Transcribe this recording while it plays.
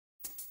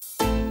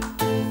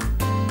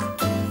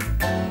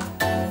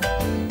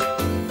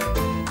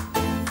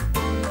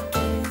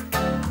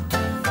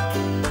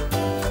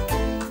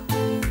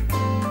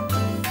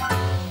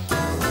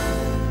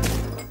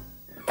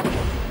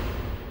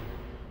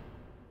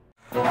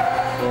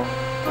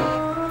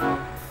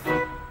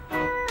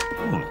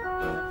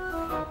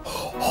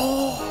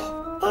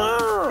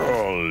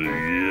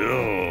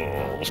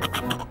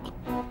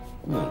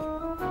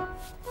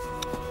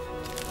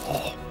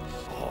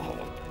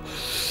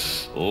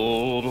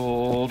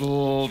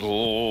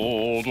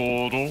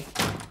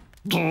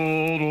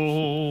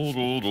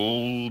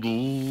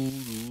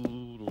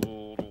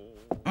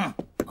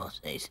What's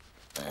this?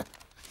 All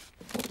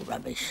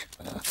rubbish.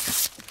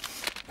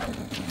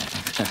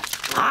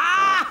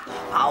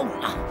 Oh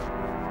no!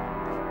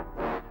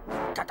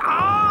 I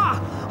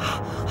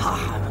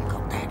haven't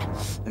got that.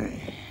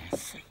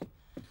 Let's see.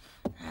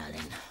 Now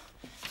then.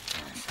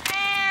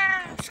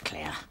 That's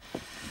clear.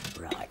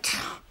 Right.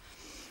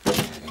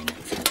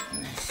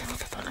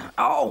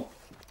 Oh!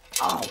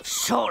 Oh,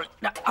 sorry.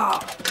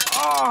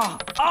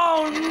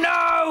 Oh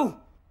no!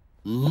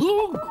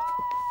 Look!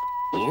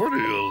 What do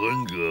you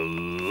think of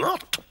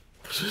that?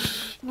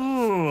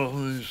 Oh,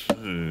 I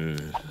see.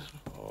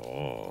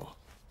 Oh.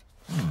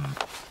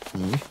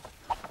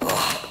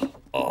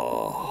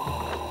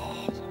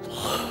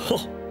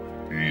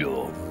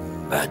 Your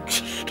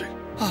Majesty.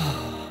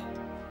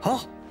 Huh?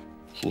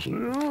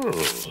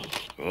 Yes.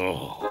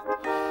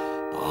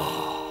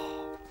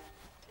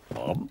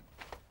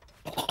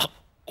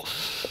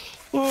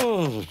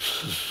 Oh,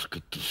 let's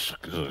get this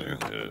going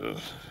here.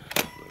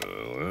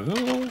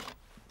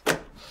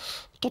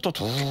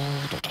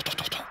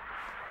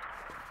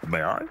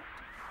 May I?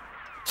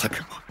 Thank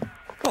you.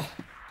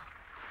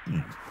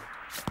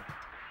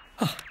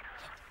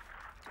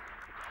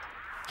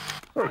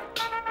 Right.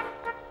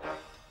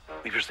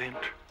 We present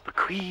the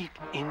Queen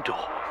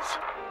indoors.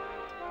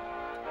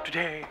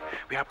 Today,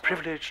 we are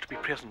privileged to be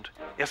present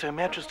as Her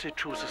Majesty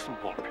chooses some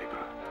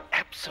wallpaper.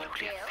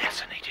 Absolutely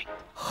fascinating.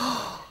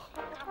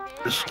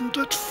 Isn't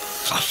it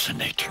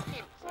fascinating?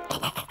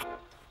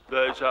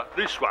 There's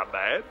this one,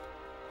 man.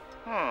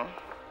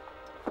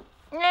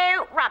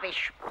 No,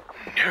 rubbish.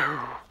 No.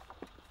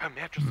 Her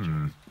Majesty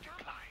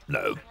declined.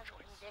 No.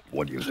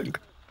 What do you think?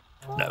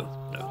 No.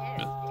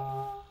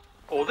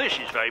 Oh, this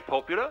is very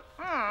popular.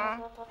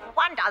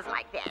 One does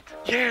like that.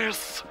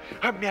 Yes,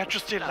 Her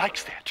Majesty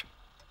likes that.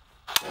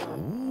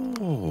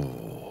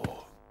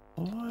 Oh,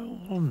 I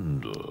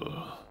wonder.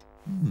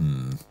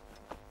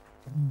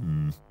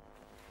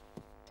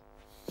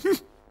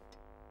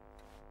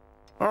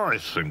 I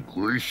think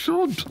we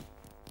should.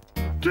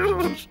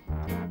 Yes.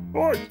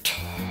 Right.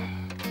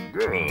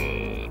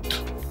 Good.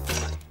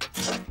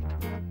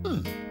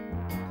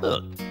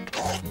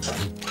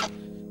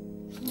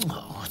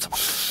 Oh, it's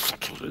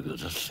absolutely good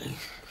to see.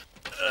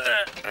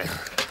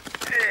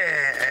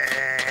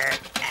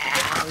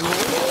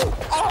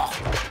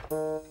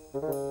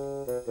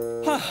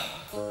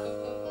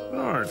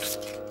 Right.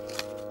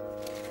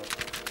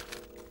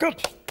 Good.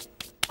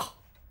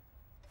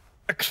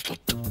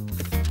 Excellent.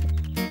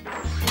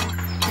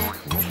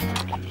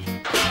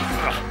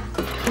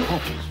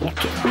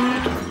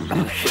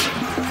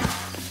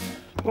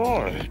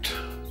 Right.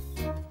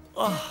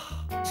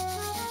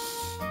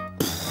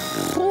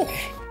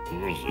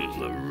 This is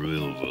a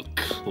real book.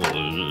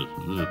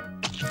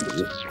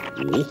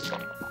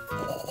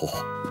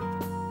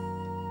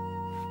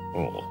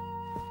 Oh,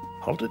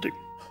 how did it?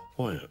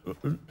 Oh, yeah.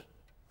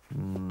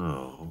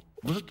 No.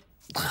 Was it?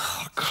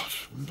 Oh, I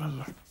can't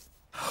remember.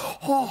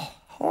 Oh,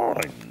 I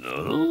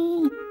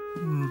know.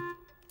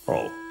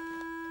 Oh.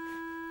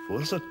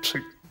 Where's the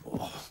tea?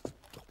 Oh,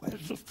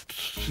 where's the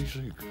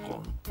tea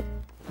gone?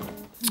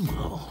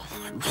 Oh,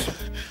 I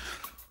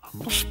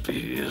must be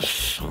here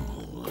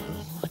somewhere.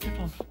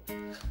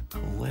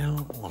 Where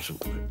was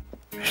it?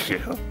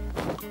 Here?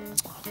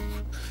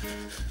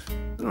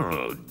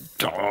 Oh,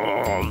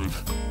 darn.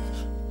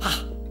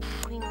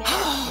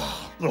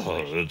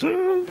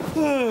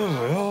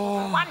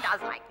 One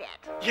does like that.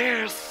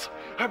 Yes,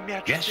 Her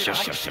Majesty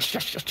likes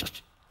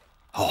Yes.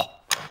 Oh,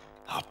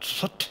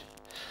 that's it.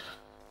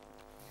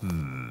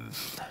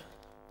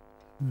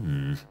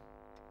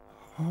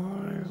 I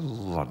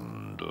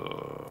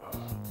wonder.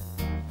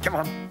 Come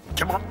on.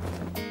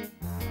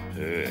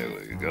 Here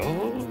we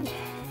go.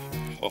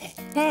 Oh,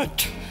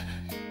 right.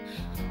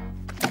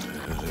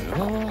 There they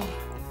are.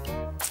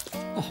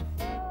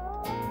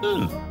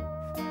 Oh.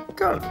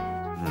 Good.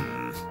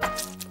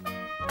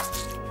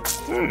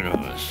 Very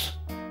nice.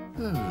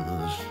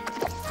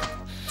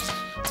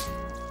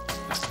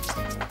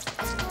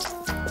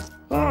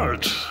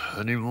 Right.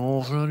 Any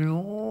more?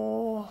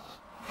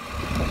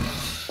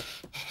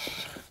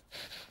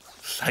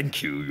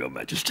 Thank you, Your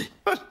Majesty.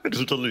 It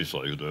was the least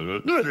I could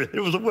do. It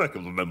was a work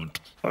of the moment.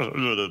 Oh.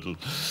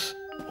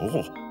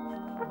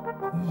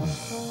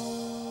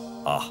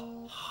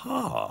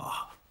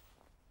 Aha.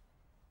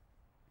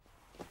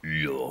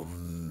 Your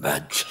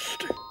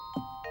Majesty.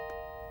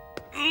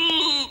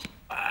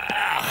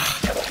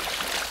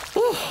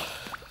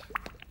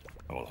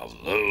 I'll have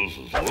those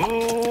as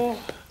well.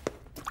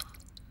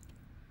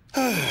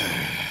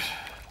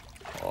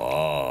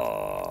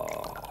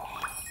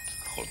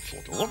 That's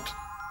what I want.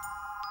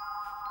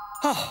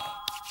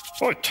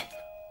 Right.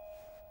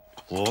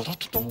 Well,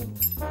 that's done.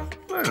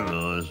 Very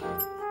nice.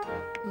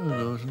 Very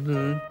nice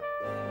indeed.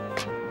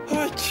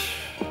 Right.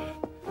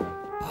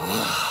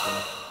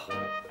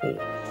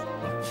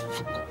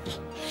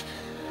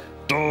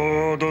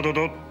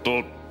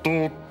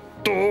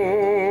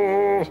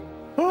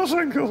 Oh,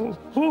 thank you.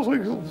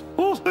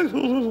 Oh, thanks.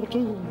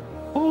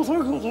 Oh,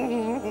 thanks.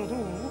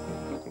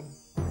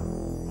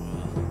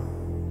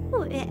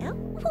 Well,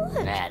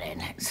 what? Now then,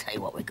 let's see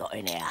what we got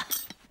in here.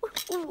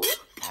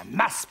 There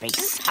must be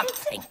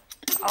something.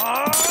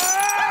 Oh!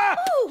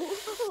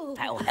 Oh.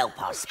 That'll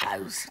help, I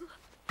suppose.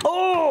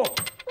 Oh!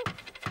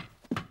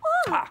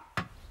 Ah.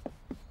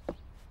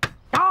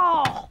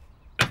 Oh!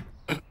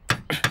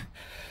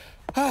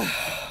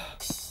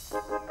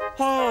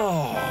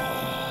 Oh,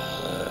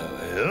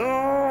 there we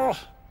are.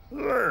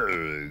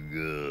 Very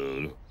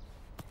good.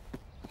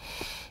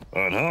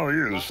 And how are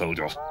you,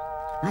 soldier?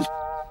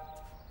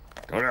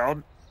 Carry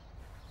on.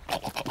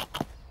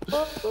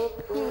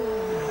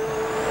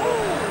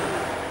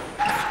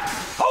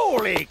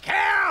 Holy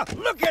cow!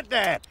 Look at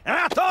that! And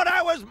I thought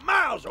I was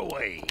miles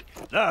away.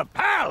 The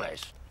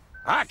palace.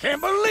 I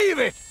can't believe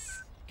it.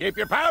 Keep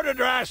your powder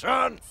dry,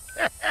 son.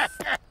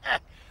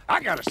 I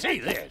gotta see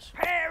this.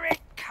 Perry,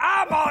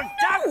 come on,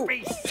 don't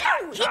be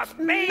such a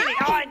meanie,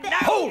 I know.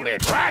 Hold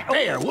it right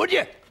there, would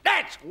you?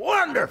 That's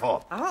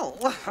wonderful. Oh.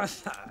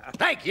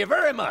 Thank you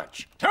very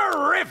much.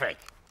 Terrific.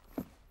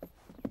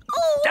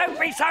 Don't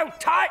be so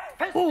tight.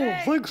 Oh,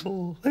 thanks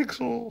all. Thanks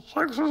all.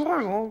 Thanks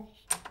all.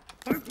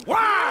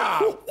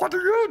 Wow! What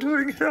are you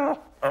doing here?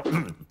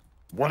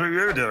 What are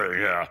you doing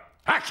here?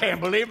 I can't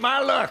believe my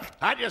luck.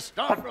 I just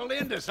stumbled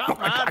into something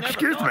I never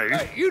Excuse thought. me?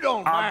 Hey, you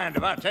don't mind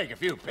if I take a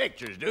few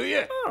pictures, do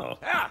you? Oh.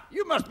 Yeah,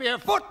 you must be a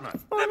footman.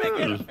 Let me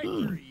get a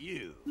picture of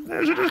you.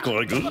 Yes, it is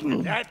quite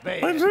good. That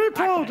bad. I'm very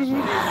proud of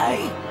you.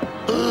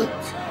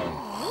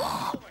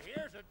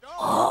 Here's a door.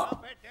 I'll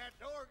bet that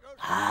door goes...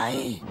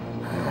 Hey.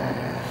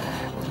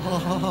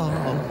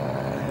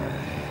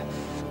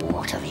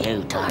 What have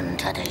you done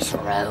to this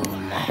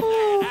room?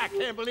 I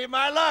can't believe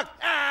my luck.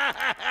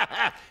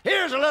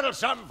 Here's a little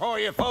something for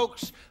you,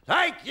 folks.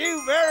 Thank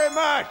you very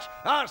much.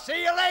 I'll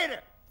see you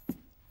later.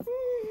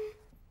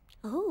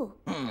 Oh.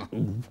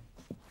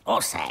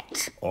 What's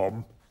that?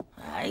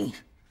 Hey?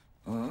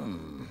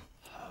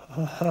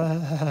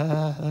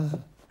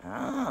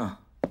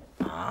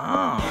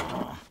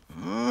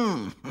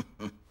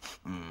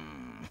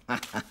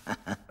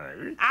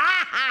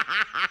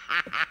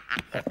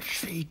 What's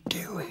she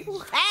doing?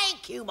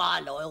 Thank you, my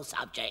loyal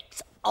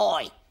subjects.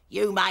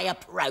 You may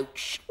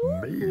approach.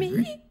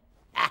 Me?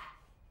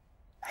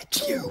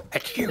 That's you.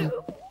 That's you.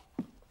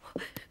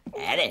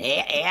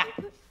 Here.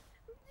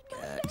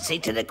 Curtsy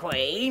to the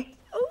Queen.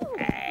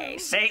 Hey,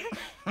 sit.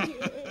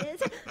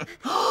 Yes.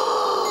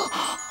 Oh,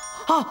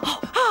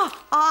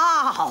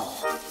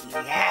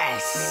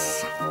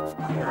 yes.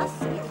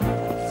 Yes.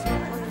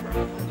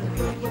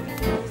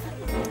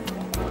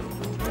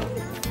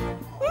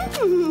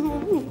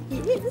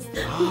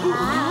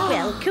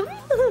 Welcome.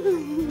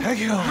 Thank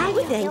you. Hi,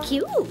 thank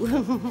you.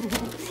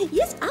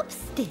 Yes,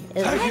 upstairs.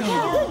 Thank you.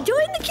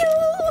 Join the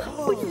queue.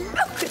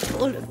 Look at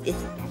all of this.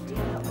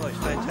 Would you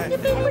like to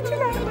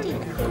take?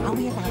 Are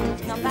we allowed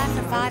to come back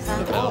for 5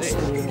 hours?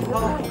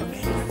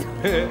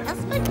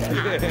 That's my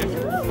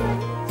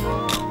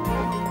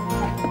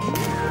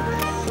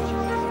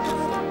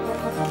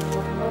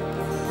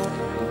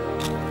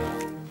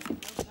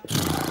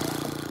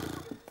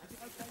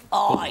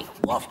Oi,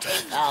 waft it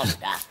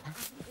faster.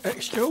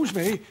 Excuse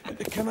me,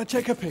 can I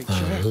take a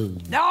picture?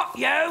 Not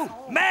you,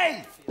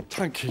 me.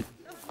 Thank you.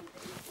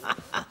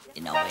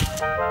 You know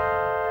it.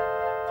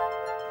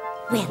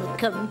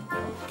 Welcome.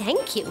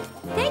 Thank you.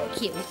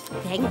 Thank you.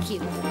 Thank you.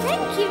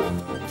 Thank you.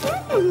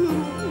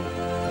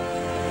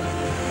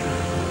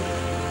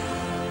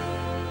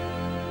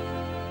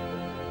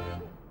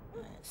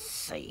 Let's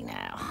see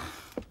now.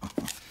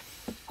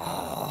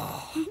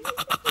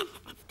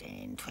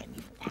 10,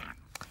 20.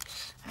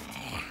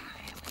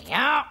 There we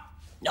are.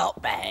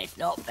 Not bad,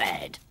 not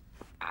bad.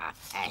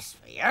 As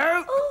for you.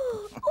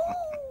 Oh,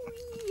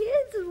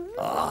 yes.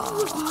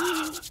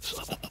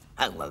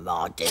 Home with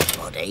my dead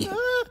body.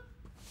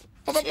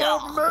 What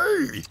about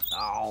me?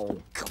 Oh,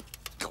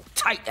 go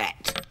take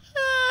that.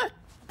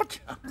 But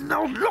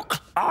now look,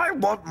 I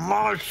want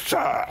my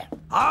share.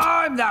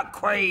 I'm the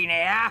Queen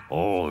here.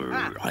 All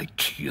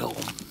right, Your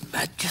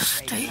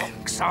Majesty.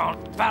 Books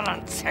aren't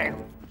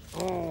balancing.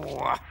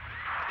 Oh.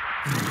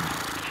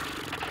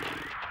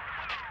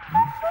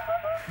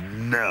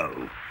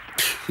 No.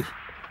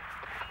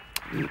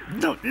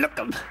 No, look.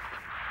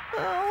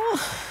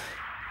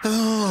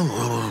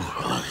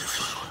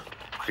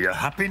 Are you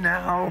happy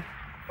now?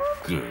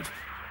 Good.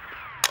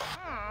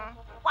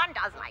 One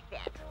does like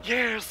that.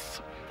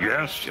 Yes.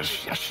 Yes.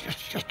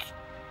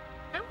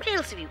 Now, what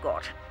else have you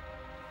got?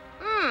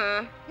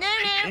 No.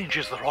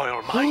 Changes the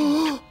royal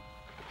mind.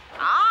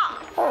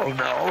 Ah, Oh,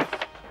 no.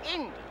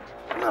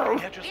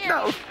 indeed.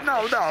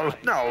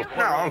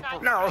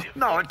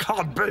 No, it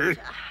can't be.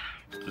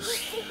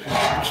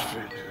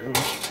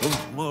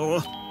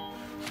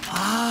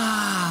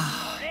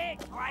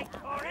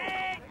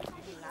 Correct.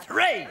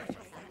 3,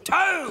 2,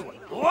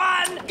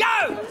 1,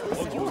 go!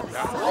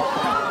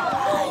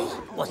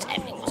 What's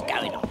happening? What's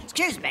going on?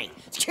 Excuse me.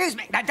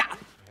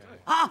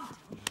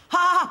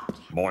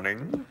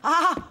 Morning.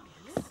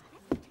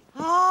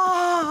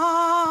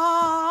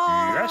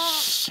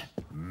 Yes,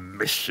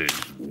 Mrs.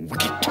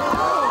 Wicked.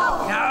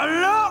 Now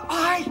look,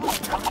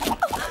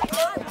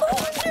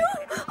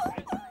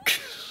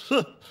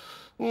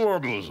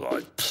 What was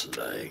I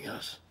playing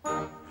at?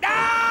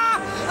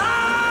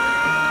 Ah!